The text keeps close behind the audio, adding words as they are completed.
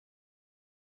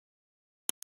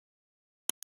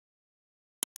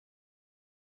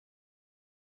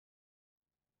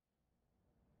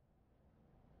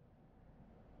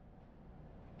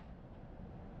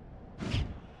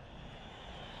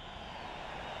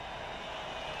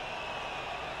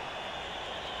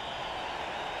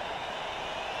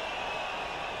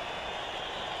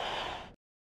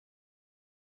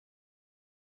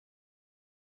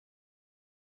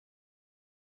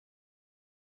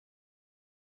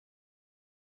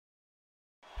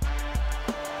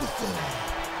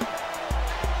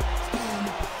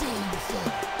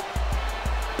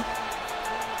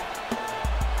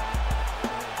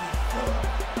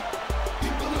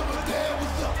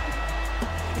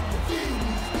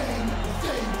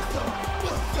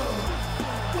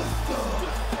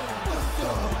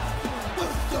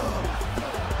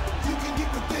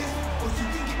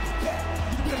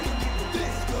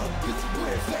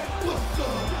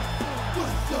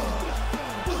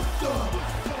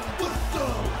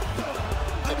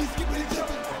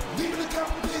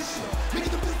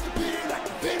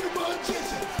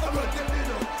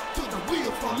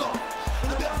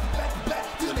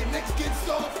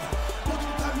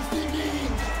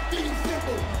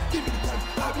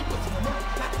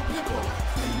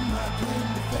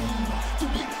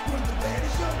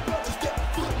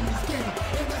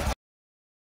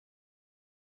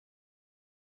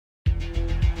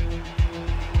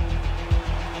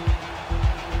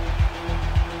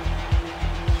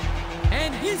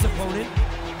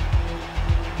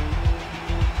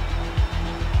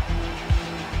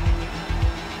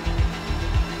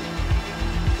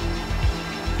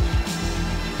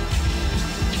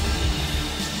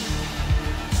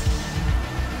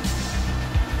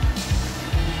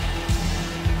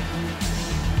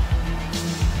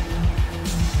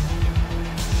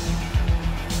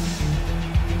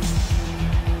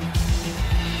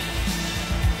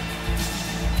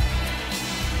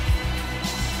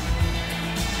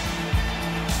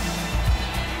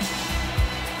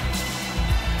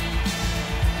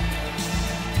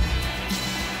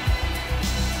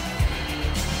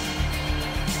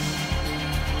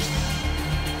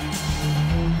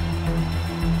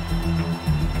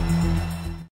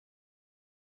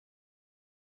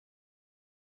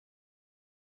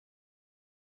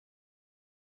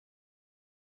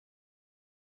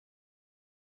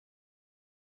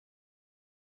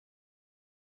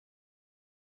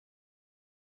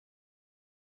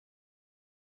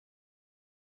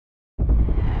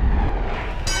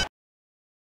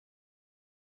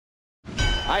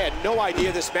I had no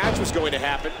idea this match was going to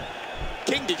happen.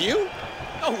 King, did you?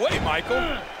 No way,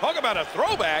 Michael. Talk about a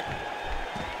throwback.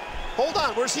 Hold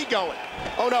on, where's he going?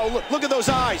 Oh no, look at those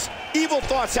eyes. Evil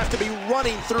thoughts have to be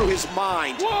running through his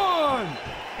mind. 1.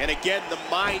 And again, the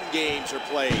mind games are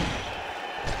played.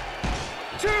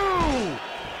 2.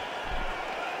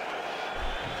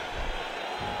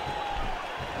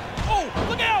 Oh,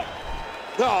 look out!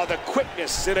 Oh, the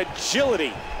quickness and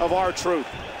agility of R-Truth.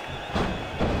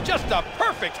 Just a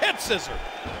perfect head scissor.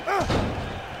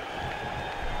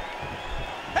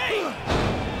 Hey!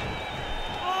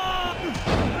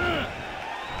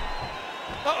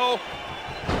 Uh-oh.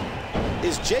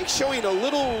 Is Jake showing a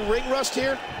little ring rust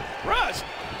here? Rust?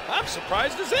 I'm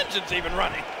surprised his engine's even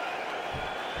running.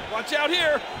 Watch out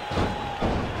here.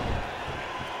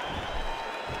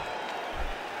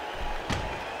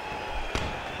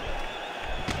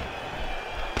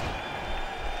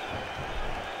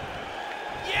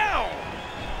 Yow!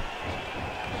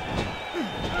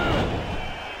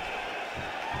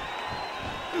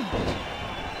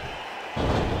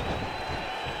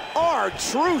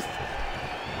 R-Truth.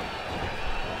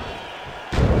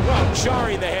 Well,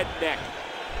 jarring the head and neck.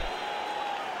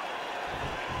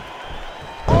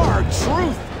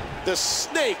 R-Truth. The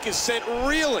snake is sent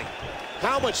reeling.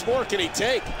 How much more can he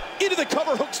take? Into the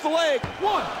cover, hooks the leg.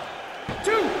 1,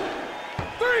 2,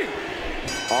 3.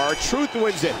 R-Truth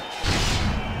wins it.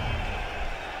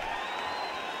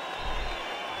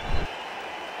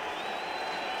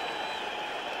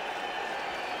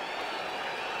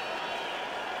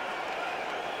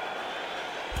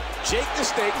 Jake the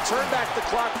Snake turned back the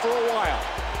clock for a while,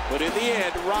 but in the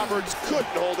end, Roberts couldn't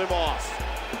hold him off.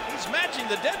 He's matching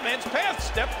the dead man's path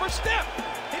step for step.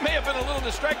 He may have been a little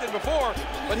distracted before,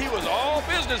 but he was all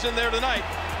business in there tonight.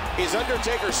 Is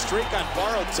Undertaker's streak on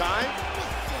borrowed time?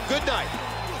 Good night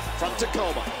from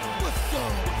Tacoma.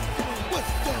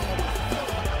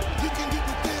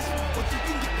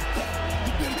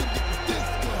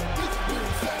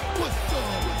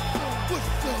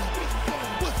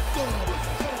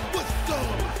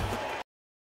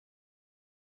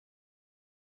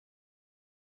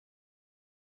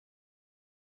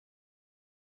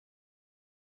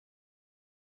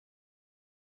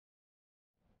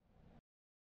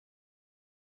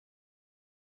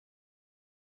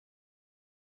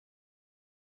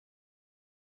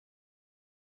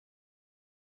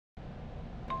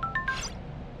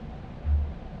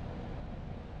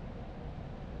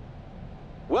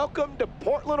 Welcome to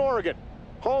Portland, Oregon,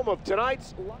 home of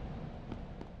tonight's...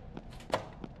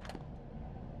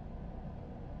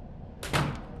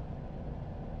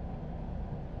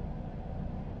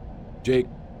 Jake,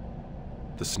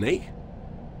 the Snake?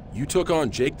 You took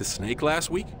on Jake the Snake last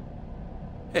week?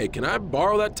 Hey, can I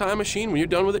borrow that time machine when you're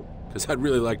done with it? Because I'd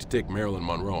really like to take Marilyn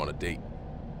Monroe on a date.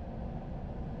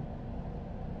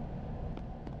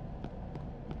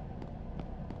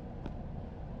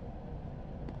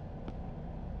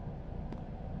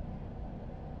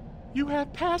 You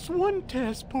have passed one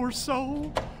test, poor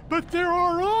soul, but there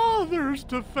are others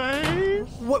to face.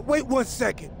 Wait 1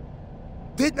 second.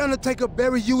 Didn't Undertaker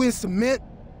bury you in cement?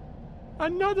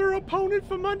 Another opponent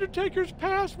from Undertaker's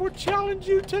past will challenge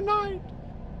you tonight.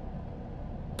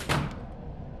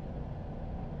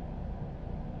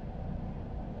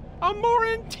 A more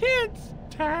intense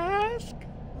task.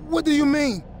 What do you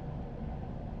mean?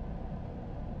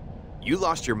 You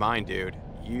lost your mind, dude.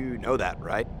 You know that,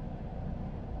 right?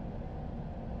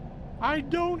 I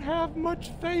don't have much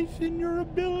faith in your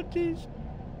abilities,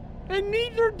 and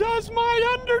neither does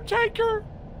my Undertaker.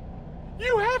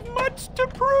 You have much to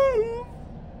prove.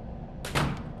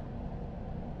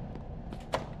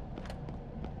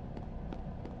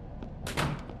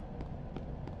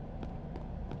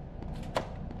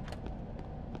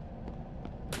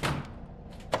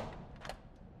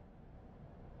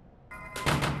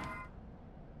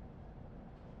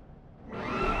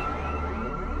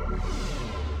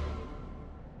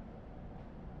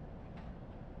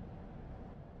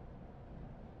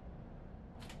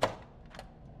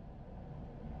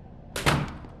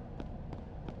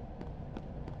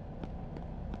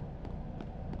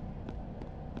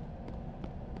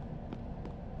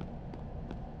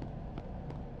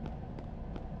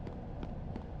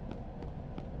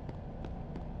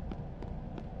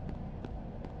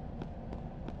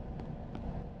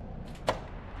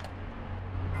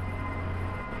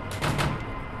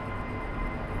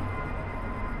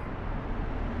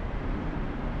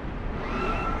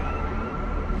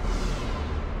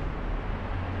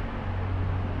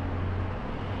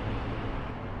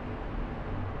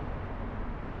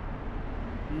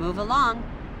 Move along.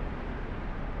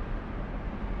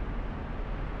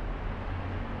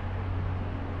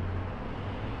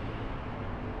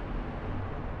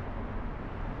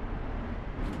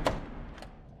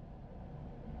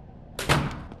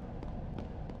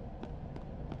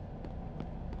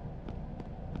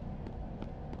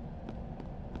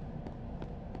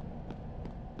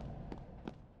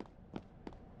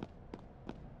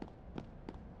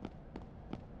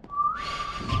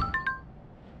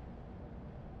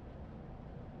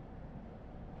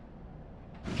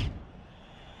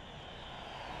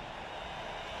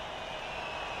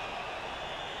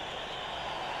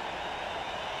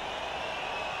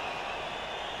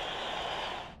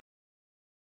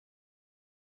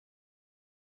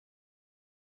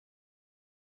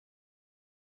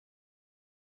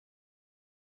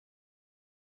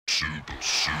 The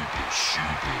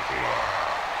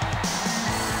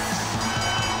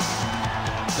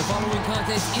following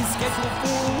contest is scheduled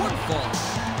for one fall.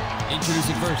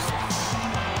 Introducing first.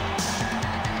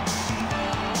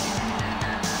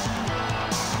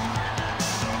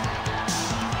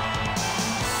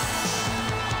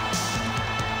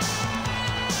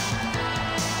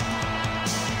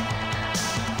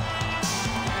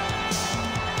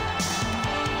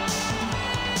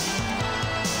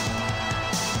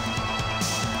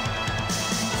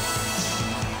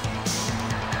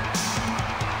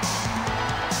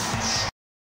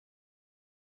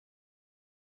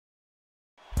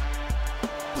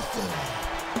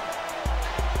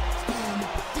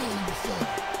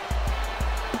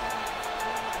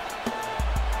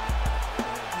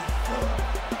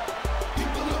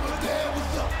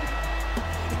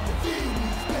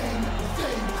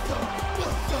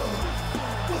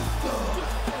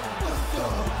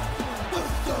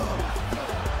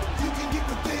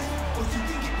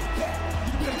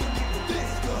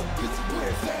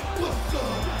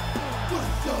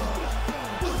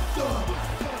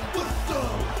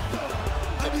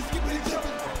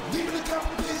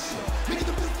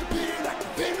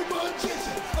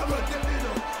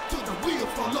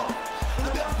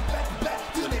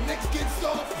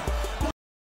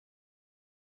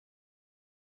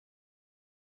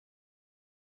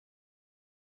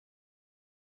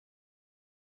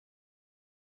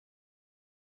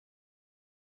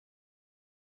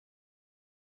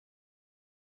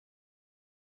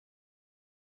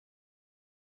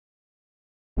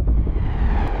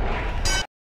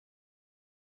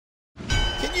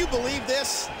 Can you believe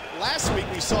this? Last week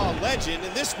we saw a legend,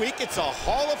 and this week it's a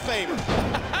Hall of Famer.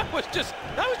 I was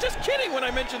just kidding when I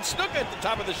mentioned Snuka at the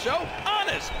top of the show.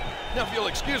 Honest. Now, if you'll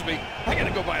excuse me, I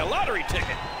gotta go buy a lottery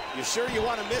ticket. You sure you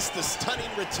want to miss the stunning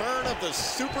return of the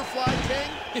Superfly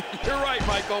King? You're right,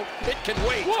 Michael. It can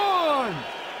wait. 1,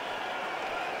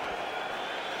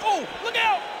 Oh, look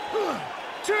out!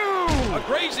 2, A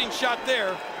grazing shot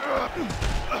there.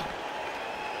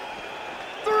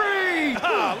 3,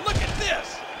 Ah, look at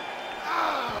this.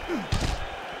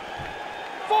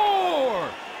 4,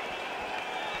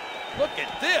 Look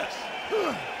at this.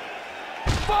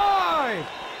 5,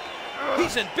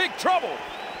 He's in big trouble.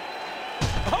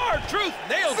 R-Truth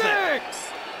nails it.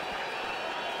 6,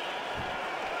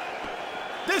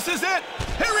 This is it!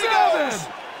 Here he 7, goes!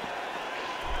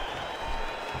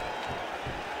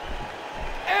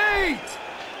 8.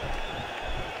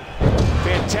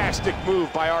 Fantastic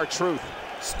move by R-Truth.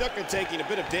 Snuka taking a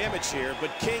bit of damage here,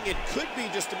 but King, it could be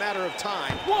just a matter of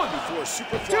time before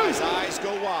Superfly's eyes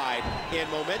go wide and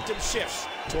momentum shifts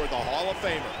toward the Hall of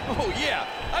Famer. Oh, yeah.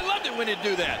 I loved it when he'd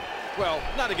do that. Well,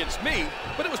 not against me,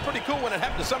 but it was pretty cool when it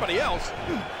happened to somebody else.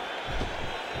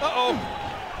 Uh-oh.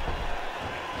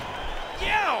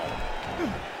 Yow!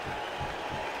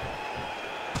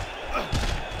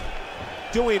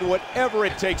 Doing whatever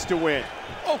it takes to win.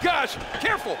 Oh, gosh.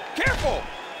 Careful. Careful.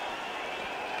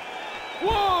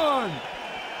 1,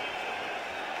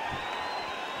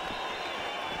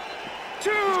 2.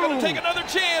 He's going to take another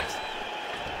chance.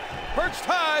 Perched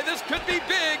high. This could be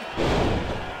big.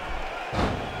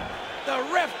 The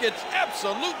ref gets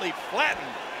absolutely flattened.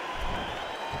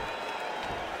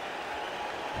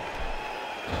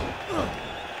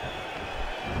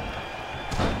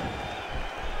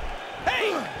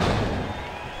 Hey!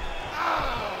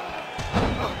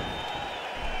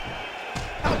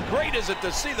 How great is it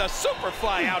to see the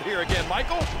Superfly out here again,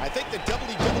 Michael? I think the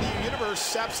WWE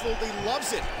Universe absolutely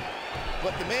loves it.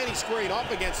 But the man he's squaring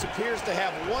off against appears to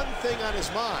have one thing on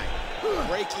his mind: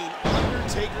 breaking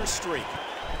Undertaker's streak.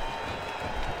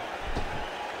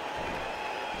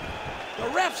 The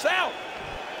ref's out.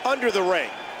 Under the ring.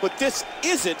 But this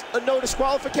isn't a no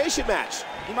disqualification match.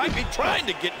 He might be trying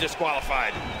to get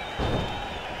disqualified.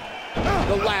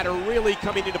 The ladder really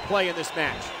coming into play in this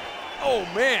match. Oh,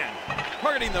 man.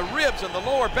 Targeting the ribs and the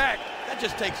lower back. That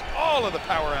just takes all of the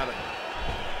power out of it.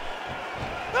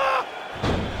 Ah!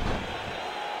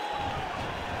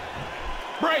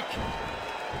 Break.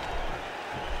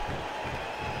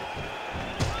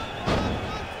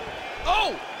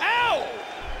 Oh, ow!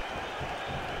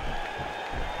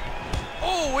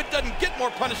 Oh, it doesn't get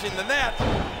more punishing than that.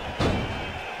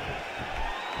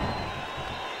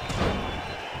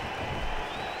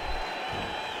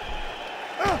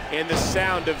 And the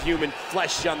sound of human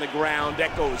flesh on the ground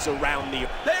echoes around the...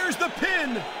 There's the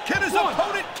pin. Can his 1,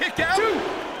 opponent kick out? 2,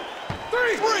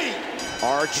 3.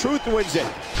 R-Truth wins it.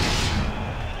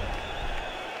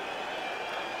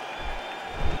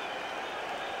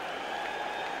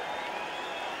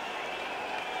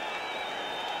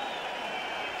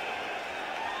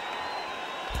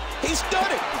 He's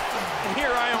stunning. And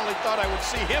here I only thought I would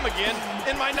see him again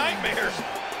in my nightmares.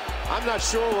 I'm not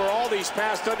sure where all these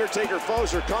past Undertaker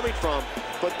foes are coming from,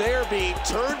 but they are being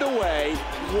turned away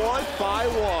one by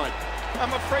one.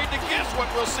 I'm afraid to guess what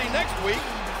we'll see next week.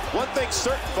 One thing's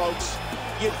certain, folks,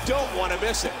 you don't want to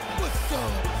miss it. What's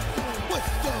up?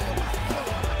 What's up?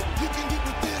 You can get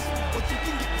with this, or you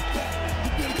can get with that.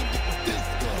 You better get with this,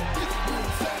 this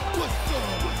is what's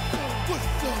up?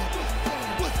 What's up?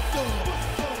 What's up?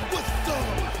 What's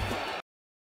up?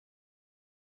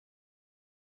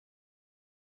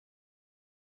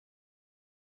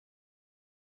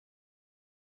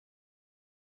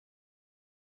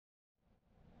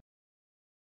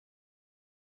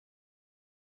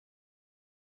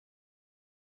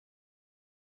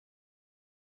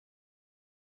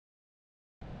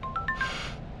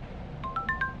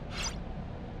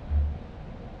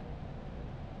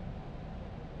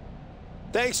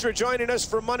 Thanks for joining us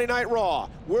for Monday Night Raw.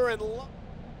 We're in love.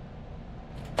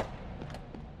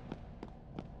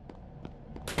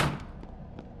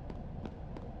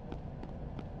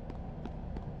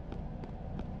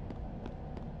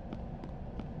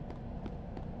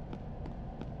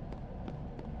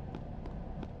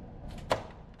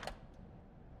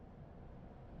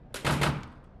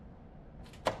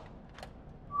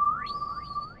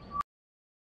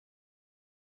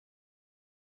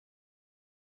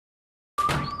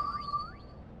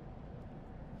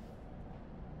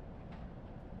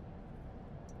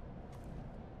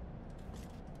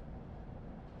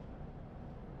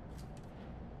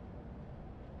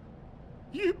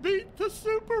 You beat the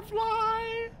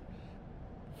Superfly.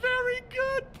 Very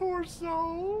good, poor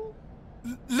soul.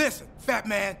 Listen, fat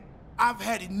man, I've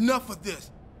had enough of this.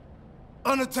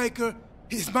 Undertaker,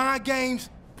 his mind games,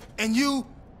 and you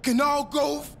can all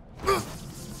go.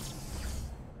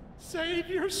 Save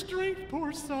your strength,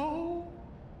 poor soul.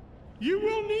 You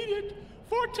will need it,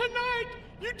 for tonight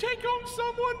you take on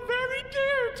someone very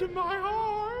dear to my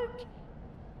heart.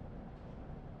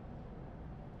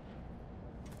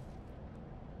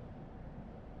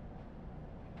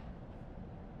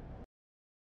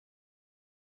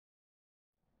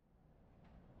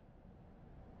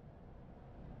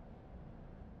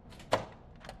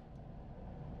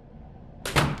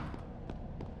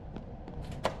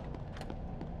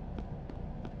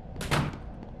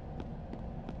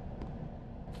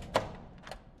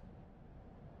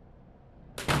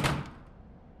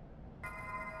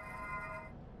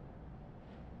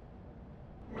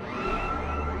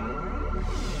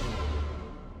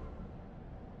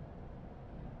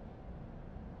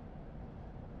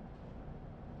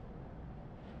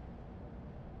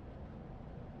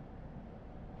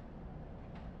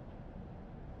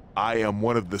 I am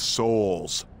one of the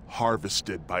souls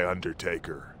harvested by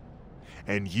Undertaker,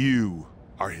 and you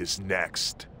are his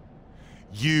next.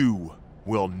 You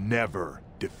will never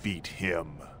defeat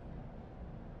him.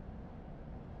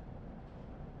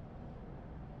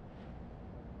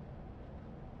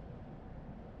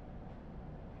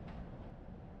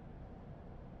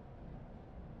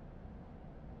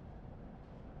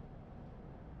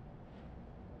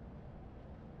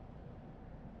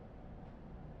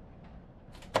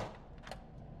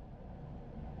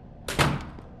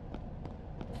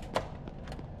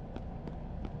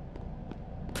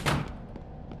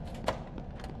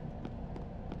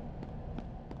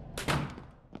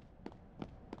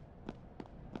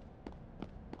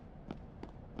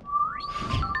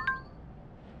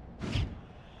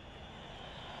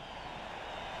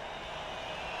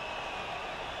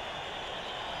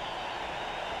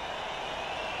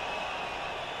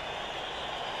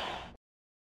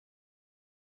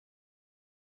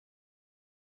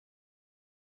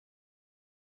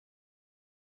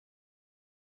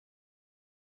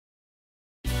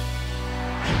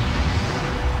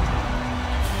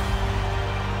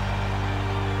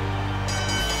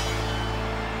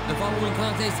 The following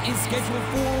contest is scheduled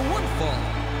for one fall.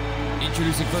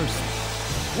 Introducing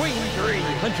first, weighing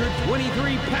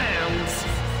 323 pounds,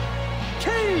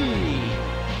 Kane.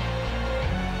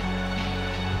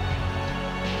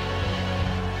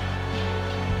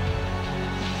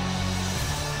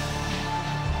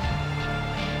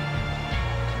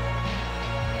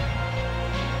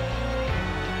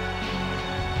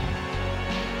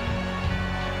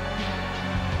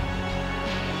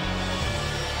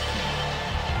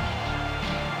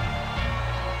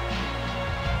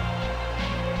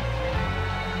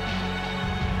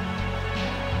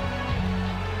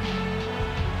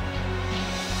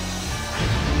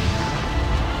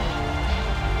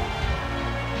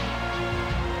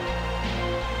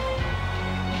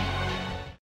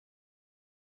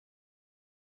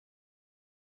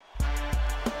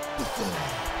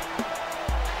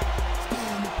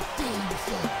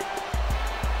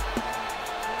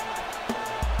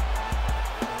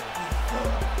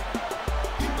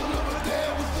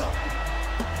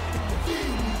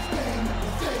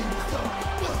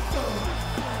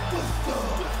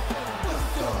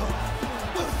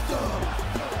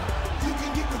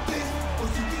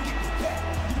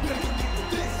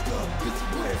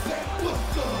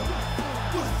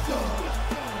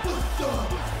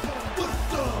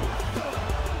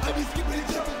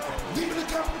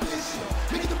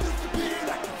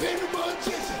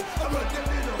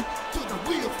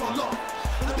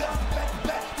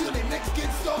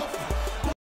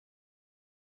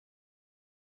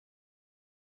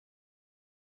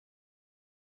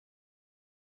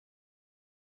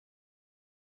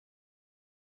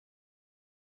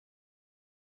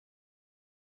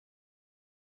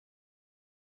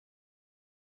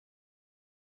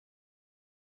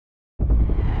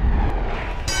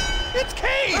 It's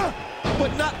Kane!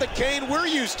 But not the Kane we're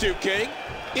used to, King.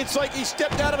 It's like he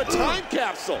stepped out of a time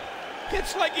capsule.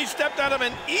 It's like he stepped out of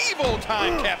an evil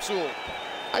time capsule.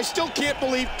 I still can't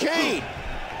believe Kane.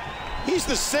 He's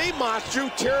the same monster who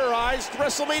terrorized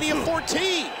WrestleMania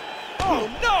 14. Oh,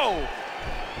 no!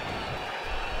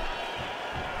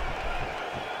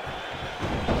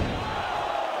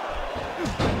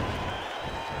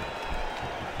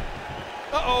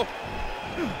 Uh-oh.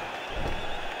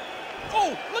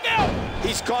 Oh, look out!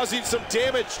 He's causing some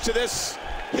damage to this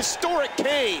historic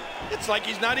Kane. It's like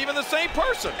he's not even the same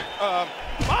person.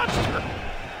 Monster.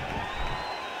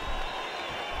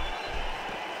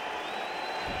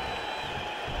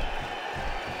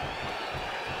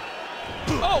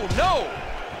 Oh, no!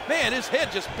 Man, his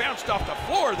head just bounced off the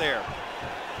floor there.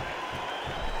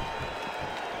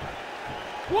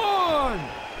 One.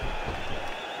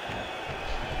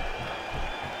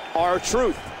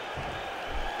 R-Truth.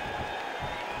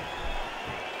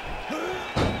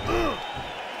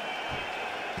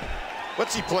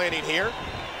 What's he planning here?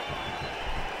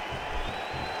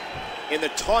 And the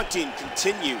taunting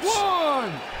continues.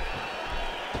 One.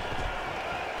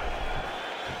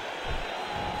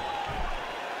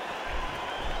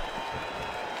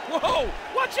 Whoa!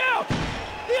 Watch out!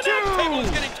 The announce table is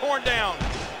getting torn down.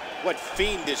 What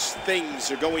fiendish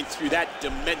things are going through that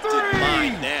demented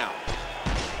mind now?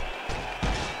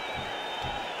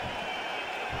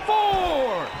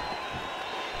 4.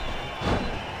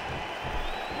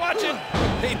 Watch it.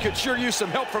 Kane could sure use some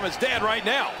help from his dad right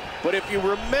now. But if you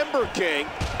remember, King,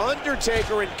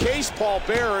 Undertaker encased Paul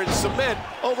Bearer in cement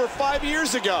over 5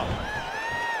 years ago.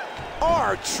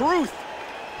 R-Truth.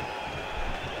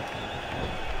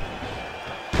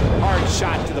 Hard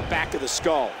shot to the back of the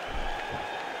skull.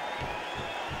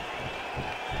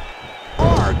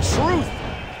 R-Truth.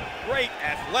 Great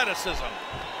athleticism.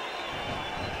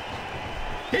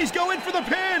 He's going for the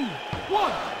pin.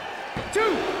 1,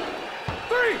 2,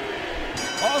 3.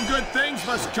 All good things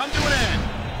must come to an end.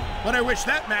 But I wish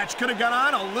that match could have gone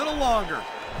on a little longer.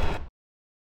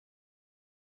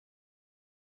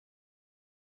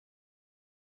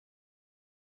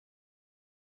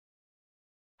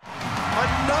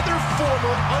 Another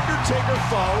former Undertaker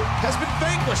foe has been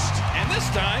vanquished. And this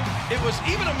time, it was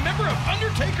even a member of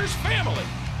Undertaker's family.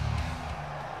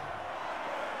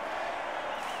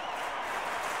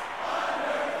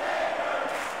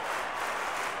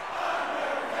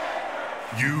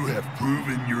 You have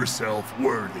proven yourself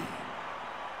worthy.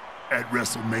 At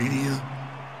WrestleMania,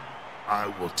 I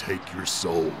will take your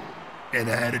soul and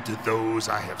add it to those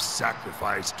I have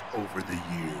sacrificed over the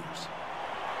years.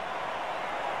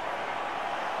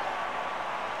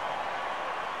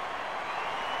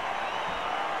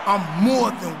 I'm more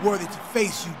than worthy to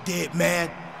face you, dead man.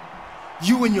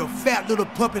 You and your fat little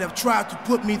puppet have tried to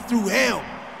put me through hell.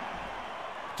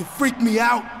 To freak me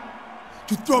out,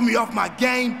 to throw me off my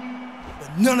game,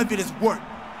 but none of it has worked.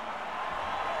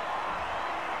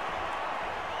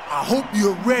 I hope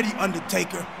you're ready,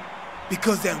 Undertaker,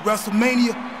 because at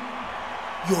WrestleMania,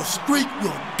 your streak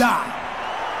will die.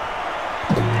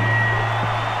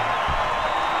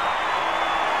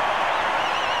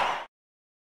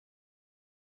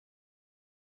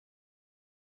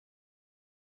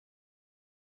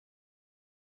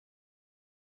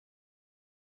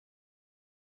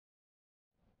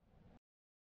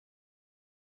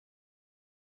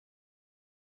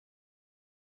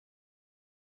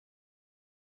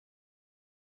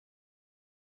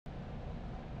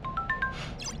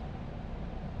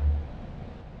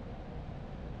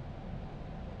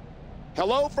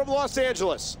 Hello from Los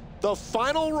Angeles, the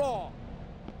final Raw.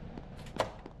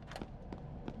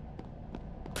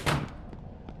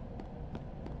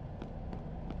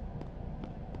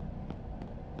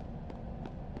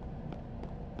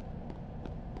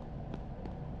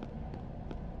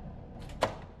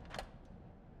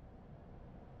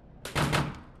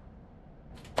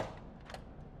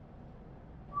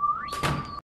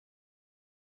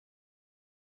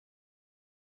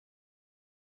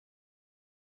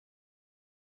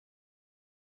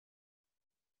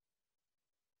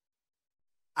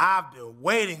 I've been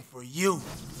waiting for you.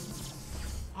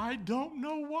 I don't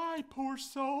know why, poor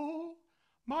soul.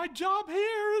 My job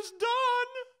here is done.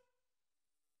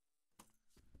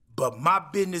 But my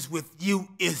business with you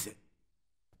isn't.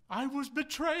 I was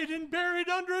betrayed and buried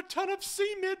under a ton of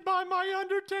cement by my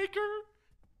Undertaker.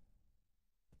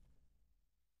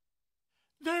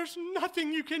 There's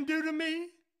nothing you can do to me.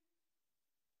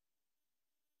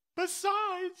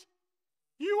 Besides,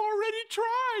 you already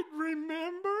tried,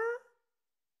 remember?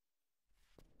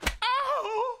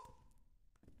 Ow!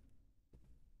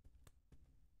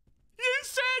 You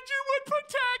said you would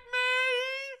protect me!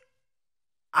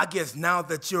 I guess now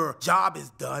that your job is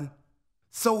done,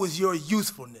 so is your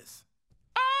usefulness.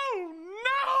 Oh,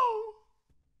 no!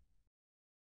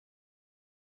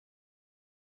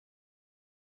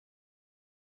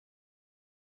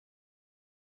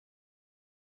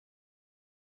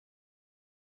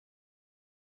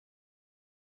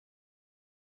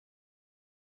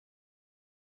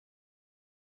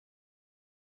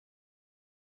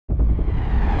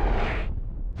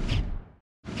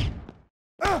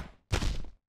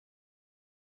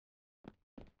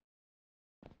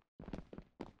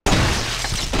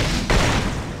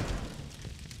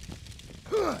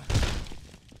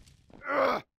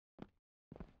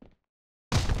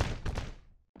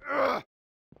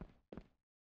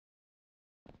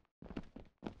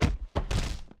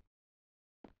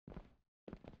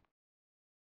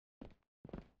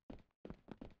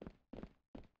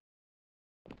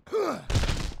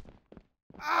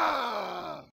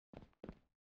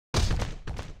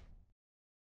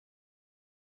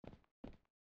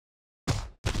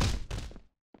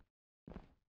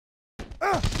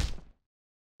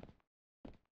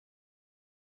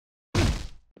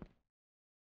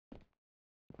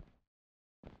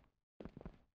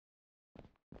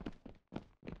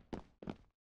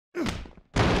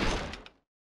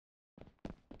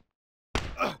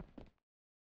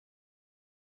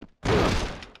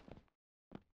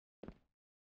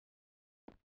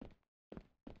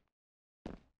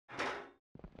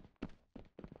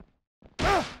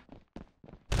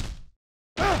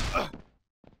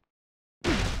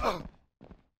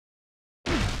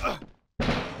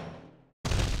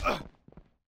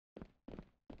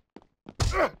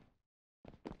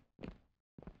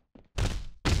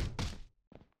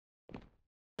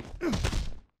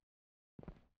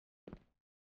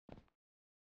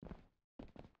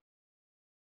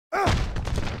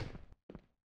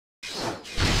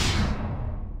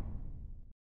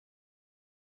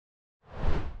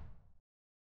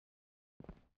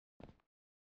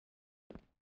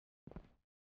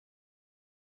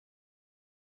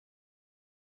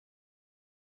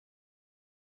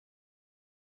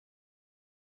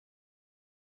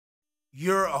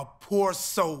 You're a poor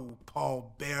soul,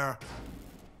 Paul Bear.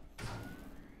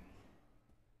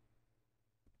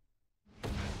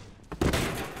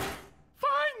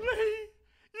 Finally!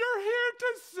 You're here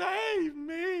to save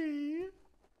me!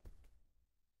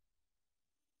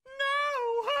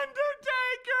 No,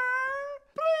 Undertaker!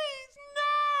 Please,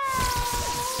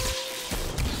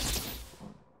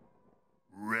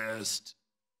 no! Rest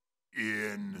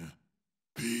in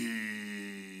peace.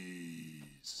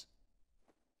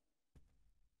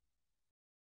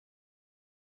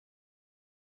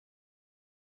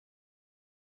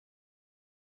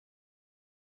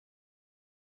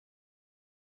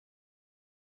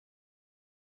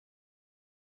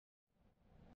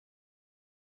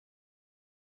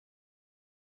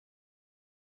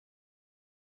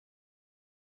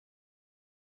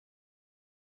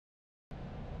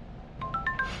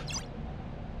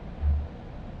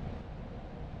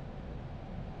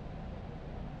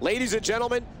 Ladies and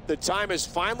gentlemen, the time has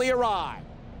finally arrived.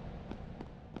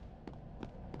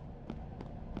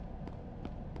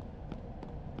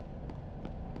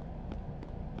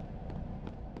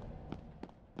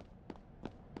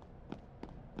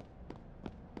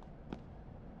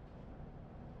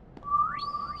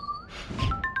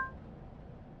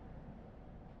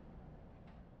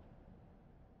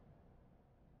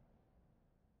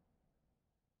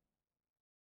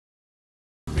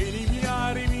 Benim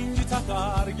yarim inci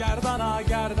takar, gerdana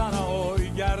gerdana oy,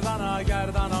 gerdana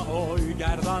gerdana oy,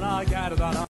 gerdana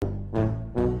gerdana.